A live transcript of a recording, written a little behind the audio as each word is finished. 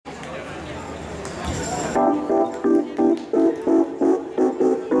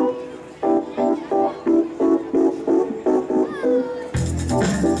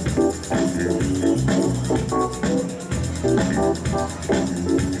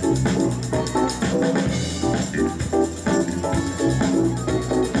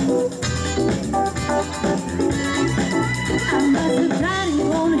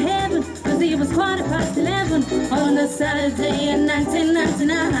Saturday in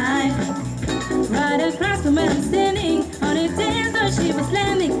 1999, right across from where I'm standing, on a dance where she was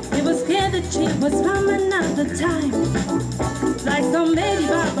landing. It was clear that she was from another time, like some lady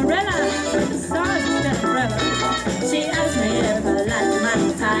Barbarella with the stars instead of forever. She asked me if I liked my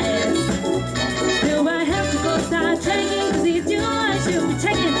tires. Do I have to go start trekking? Cause if you I should be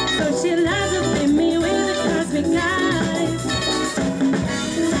checking. So she lies up with me with the cosmic eyes.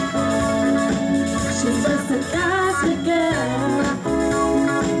 She's just a cosmic girl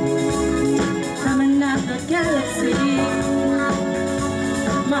from another galaxy.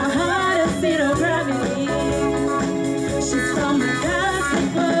 My heart is zero gravity. She's from the cosmic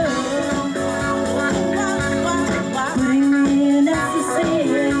world, putting me in ecstasy.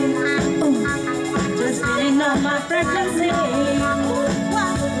 Just feeling on my frequency.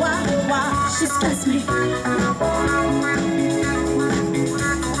 She scares me.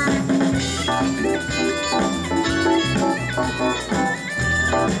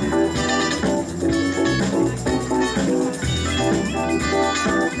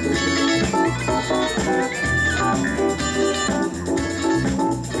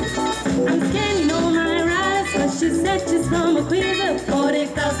 I'm scanning all my riders, but she said she's from a quiver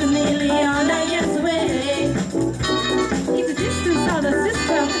 40,000 million years away. It's a distance of the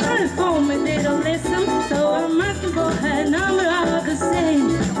system, trying to phone me, they don't listen. So I'm asking for her number, all the same.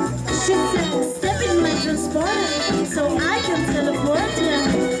 She said, step in my transporter, so I can teleport you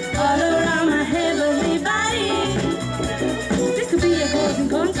all around my heavenly body. This could be a golden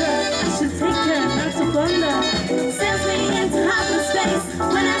contract, I should take her not to blunder. Sends me into hyperspace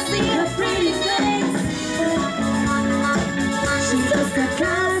when I see her pretty face. She's just a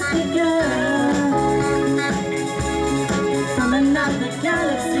cosmic girl from another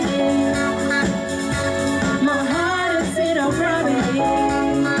galaxy. My heart is zero gravity.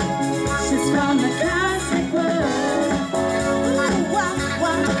 She's from the cosmic world,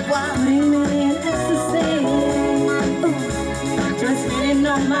 putting me in ecstasy. Just feeling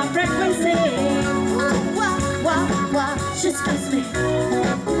on my frequency. She scares me.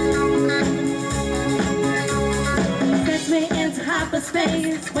 Sends me into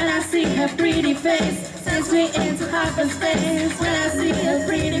hyperspace when I see her pretty face. Sends me into hyperspace when I see her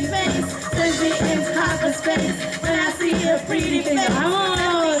pretty face. Sends me into hyperspace when I see her pretty face. I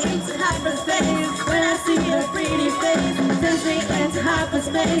want into hyperspace when I see her pretty face. Sends me into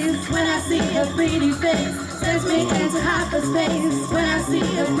hyperspace when I see her pretty face. Sends me into hyperspace when I see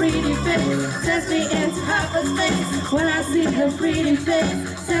her pretty face. Sends me into hyperspace when I see her pretty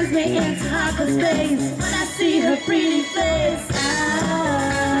face. Sends me into hyperspace when I see her pretty face.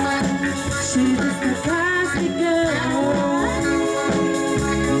 She's just a cosmic girl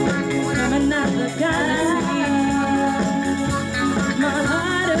from another galaxy. My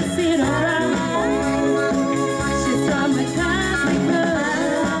heart is zero gravity. She's from the cosmic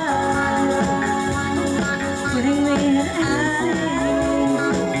world, putting me in ecstasy.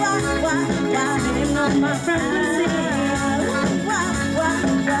 Sitting on my frequency.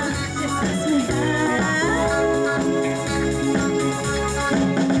 She sets me.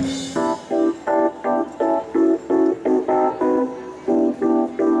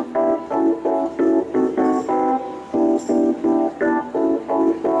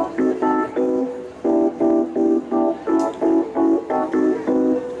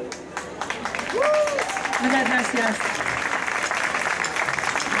 Muchas gracias.